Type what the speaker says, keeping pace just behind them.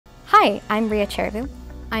Hi, I'm Ria Cheruvu.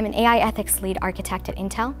 I'm an AI ethics lead architect at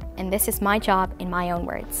Intel, and this is my job in my own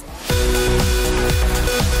words.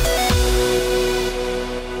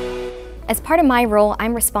 As part of my role,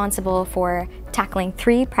 I'm responsible for tackling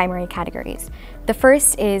three primary categories. The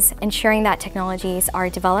first is ensuring that technologies are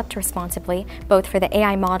developed responsibly, both for the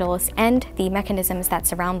AI models and the mechanisms that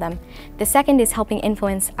surround them. The second is helping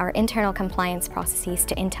influence our internal compliance processes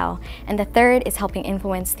to Intel. And the third is helping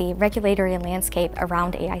influence the regulatory landscape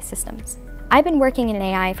around AI systems. I've been working in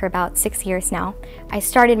AI for about 6 years now. I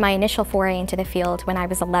started my initial foray into the field when I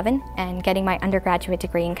was 11 and getting my undergraduate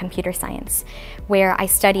degree in computer science, where I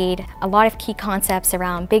studied a lot of key concepts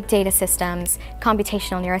around big data systems,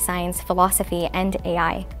 computational neuroscience, philosophy, and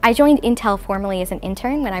AI. I joined Intel formally as an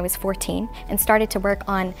intern when I was 14 and started to work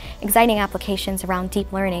on exciting applications around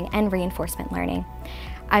deep learning and reinforcement learning.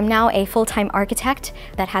 I'm now a full-time architect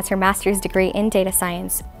that has her master's degree in data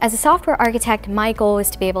science. As a software architect, my goal is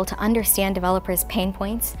to be able to understand developers' pain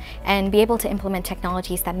points and be able to implement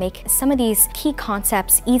technologies that make some of these key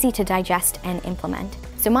concepts easy to digest and implement.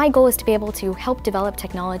 So my goal is to be able to help develop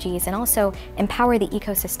technologies and also empower the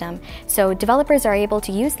ecosystem so developers are able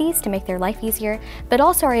to use these to make their life easier, but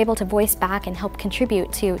also are able to voice back and help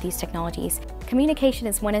contribute to these technologies. Communication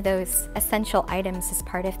is one of those essential items as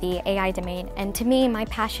part of the AI domain, and to me, my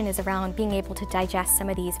passion is around being able to digest some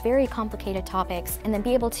of these very complicated topics and then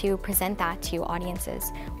be able to present that to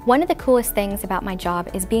audiences. One of the coolest things about my job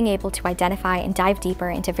is being able to identify and dive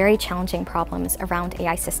deeper into very challenging problems around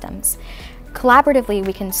AI systems. Collaboratively,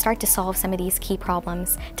 we can start to solve some of these key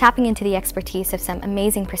problems, tapping into the expertise of some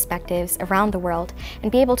amazing perspectives around the world,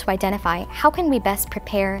 and be able to identify how can we best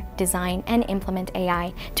prepare, design, and implement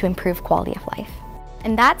AI to improve quality of life.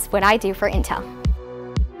 And that's what I do for Intel.